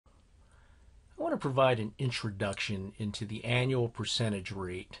want to provide an introduction into the annual percentage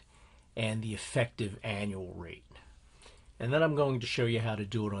rate and the effective annual rate. And then I'm going to show you how to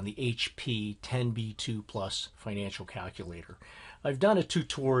do it on the HP 10B2 Plus financial calculator. I've done a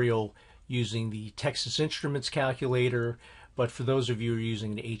tutorial using the Texas Instruments calculator, but for those of you who are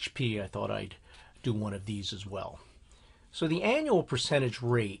using the HP, I thought I'd do one of these as well. So the annual percentage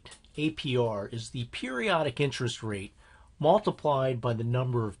rate, APR, is the periodic interest rate multiplied by the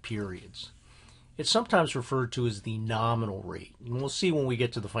number of periods. It's sometimes referred to as the nominal rate. And we'll see when we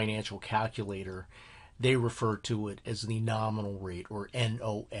get to the financial calculator, they refer to it as the nominal rate, or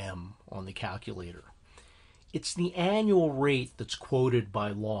NOM, on the calculator. It's the annual rate that's quoted by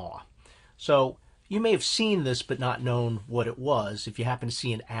law. So you may have seen this but not known what it was. If you happen to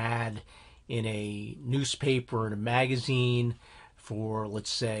see an ad in a newspaper or in a magazine for, let's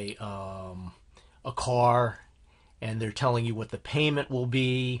say, a car, and they're telling you what the payment will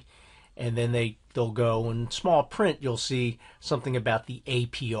be, and then they'll go in small print, you'll see something about the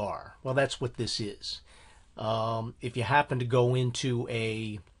APR. Well, that's what this is. If you happen to go into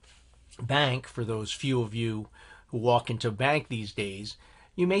a bank, for those few of you who walk into a bank these days,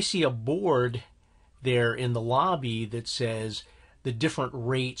 you may see a board there in the lobby that says the different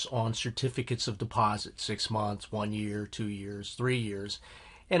rates on certificates of deposit, 6 months, 1 year, 2 years, 3 years,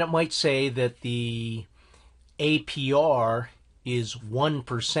 and it might say that the APR is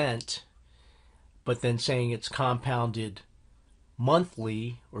 1%, but then saying it's compounded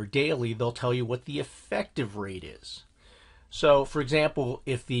monthly or daily, they'll tell you what the effective rate is. So, for example,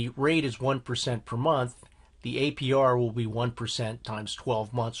 if the rate is 1% per month, the APR will be 1% times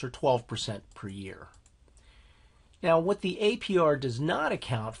 12 months, or 12% per year. Now, what the APR does not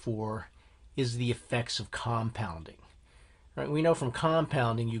account for is the effects of compounding. Right? We know from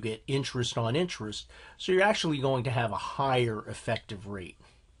compounding you get interest on interest, so you're actually going to have a higher effective rate.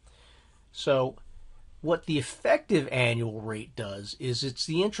 So what the effective annual rate does is it's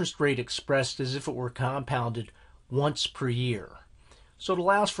the interest rate expressed as if it were compounded once per year. So it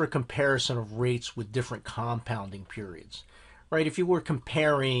allows for a comparison of rates with different compounding periods. Right? If you were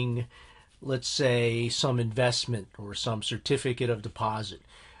comparing, let's say, some investment or some certificate of deposit,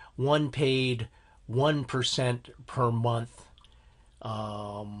 one paid 1% per month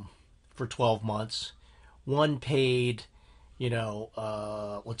for 12 months, one paid,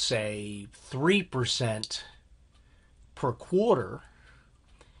 let's say 3% per quarter.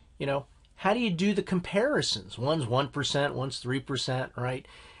 How do you do the comparisons? One's 1%, one's 3%, right?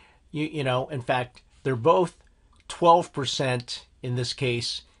 In fact, they're both 12% in this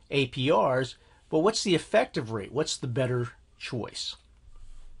case APRs, but what's the effective rate? What's the better choice?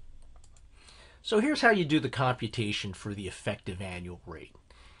 So here's how you do the computation for the effective annual rate.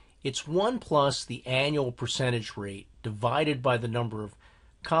 It's 1 plus the annual percentage rate divided by the number of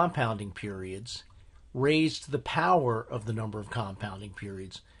compounding periods raised to the power of the number of compounding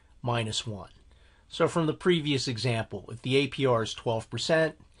periods minus 1. So from the previous example, if the APR is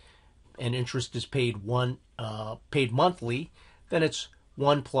 12% and interest is paid monthly, then it's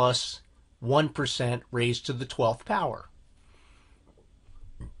 1 plus 1% raised to the 12th power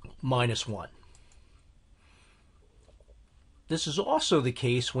minus 1. This is also the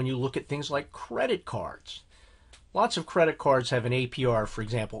case when you look at things like credit cards. Lots of credit cards have an APR, for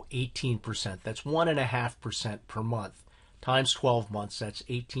example, 18%. That's 1.5% per month. Times 12 months, that's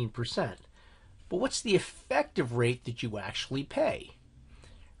 18%. But what's the effective rate that you actually pay?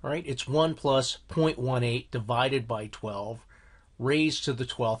 All right, it's 1 plus 0.18 divided by 12 raised to the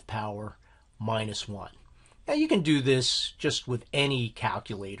 12th power minus 1. Now you can do this just with any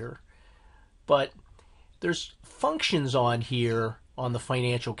calculator, but there's functions on here on the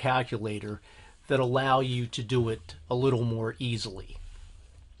financial calculator that allow you to do it a little more easily.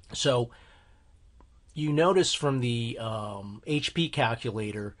 So you notice from the HP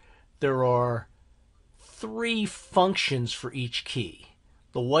calculator there are 3 functions for each key.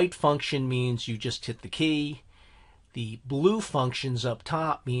 The white function means you just hit the key. The blue functions up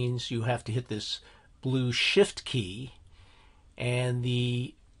top means you have to hit this blue shift key, and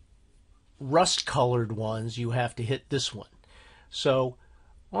the rust-colored ones, you have to hit this one. So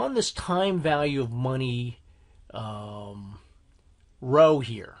on this time value of money row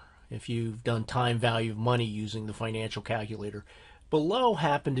here, if you've done time value of money using the financial calculator, below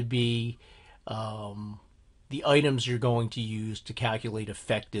happen to be the items you're going to use to calculate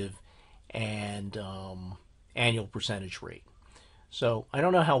effective and annual percentage rate. So I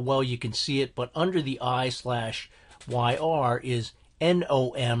don't know how well you can see it, but under the I/YR is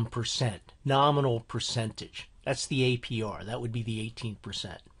NOM percent, nominal percentage. That's the APR. That would be the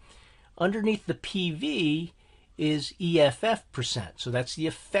 18%. Underneath the PV is EFF percent. So that's the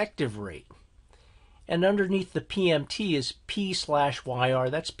effective rate. and underneath the PMT is P/YR.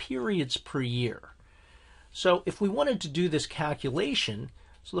 That's periods per year. So if we wanted to do this calculation,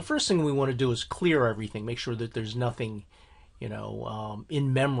 so the first thing we want to do is clear everything, make sure that there's nothing,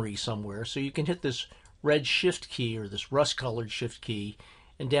 in memory somewhere. So you can hit this red shift key or this rust-colored shift key,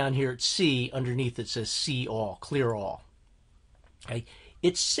 and down here at C, underneath it says See All, clear all. Okay,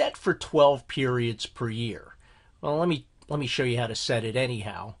 it's set for 12 periods per year. Well, let me show you how to set it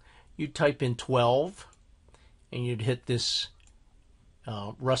anyhow. You'd type in 12, and you'd hit this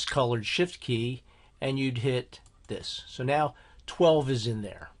rust-colored shift key, and you'd hit this. So now 12 is in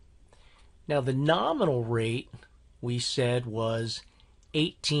there. Now the nominal rate we said was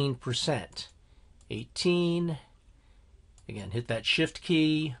 18%. 18, again, hit that shift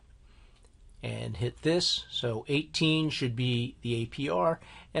key and hit this. So 18 should be the APR,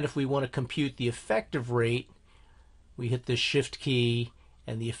 and if we want to compute the effective rate, we hit this shift key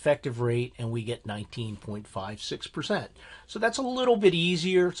and the effective rate, and we get 19.56%. So that's a little bit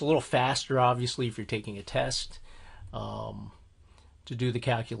easier. It's a little faster, obviously, if you're taking a test to do the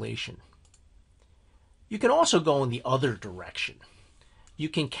calculation. You can also go in the other direction. You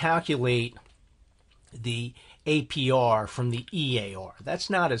can calculate the APR from the EAR. That's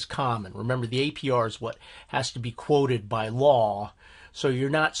not as common. Remember, the APR is what has to be quoted by law, so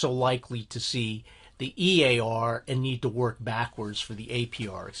you're not so likely to see the EAR and need to work backwards for the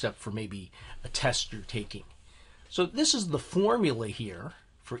APR, except for maybe a test you're taking. So this is the formula here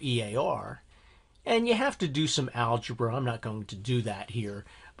for EAR, and you have to do some algebra. I'm not going to do that here,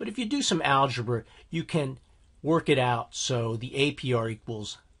 but if you do some algebra, you can work it out so the APR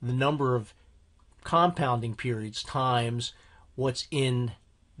equals the number of compounding periods times what's in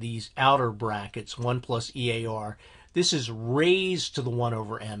these outer brackets, 1 plus EAR. This is raised to the 1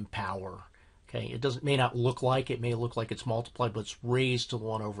 over m power. Okay, it may not look like it, may look like it's multiplied, but it's raised to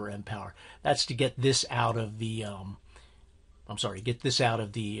 1 over m power. That's to get this out of the,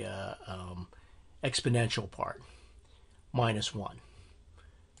 exponential part, minus 1.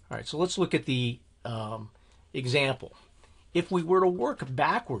 All right, so let's look at the example. If we were to work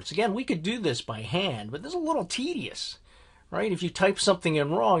backwards, again, we could do this by hand, but this is a little tedious, right? If you type something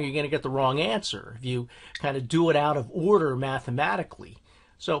in wrong, you're going to get the wrong answer. If you kind of do it out of order mathematically.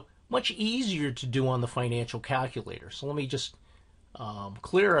 So much easier to do on the financial calculator. So let me just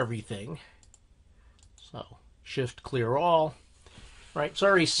clear everything. So shift clear all. Right, it's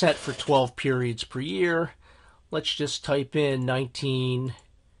already set for 12 periods per year. Let's just type in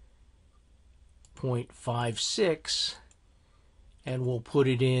 19.56, and we'll put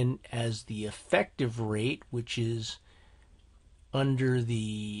it in as the effective rate, which is under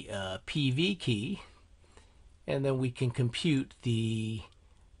the PV key, and then we can compute the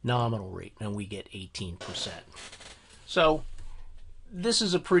nominal rate, and we get 18%. So this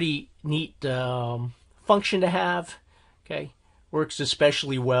is a pretty neat function to have. Okay, works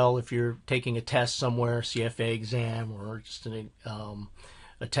especially well if you're taking a test somewhere, CFA exam, or just a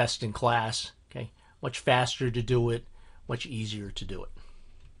test in class. Okay, much faster to do it, much easier to do it.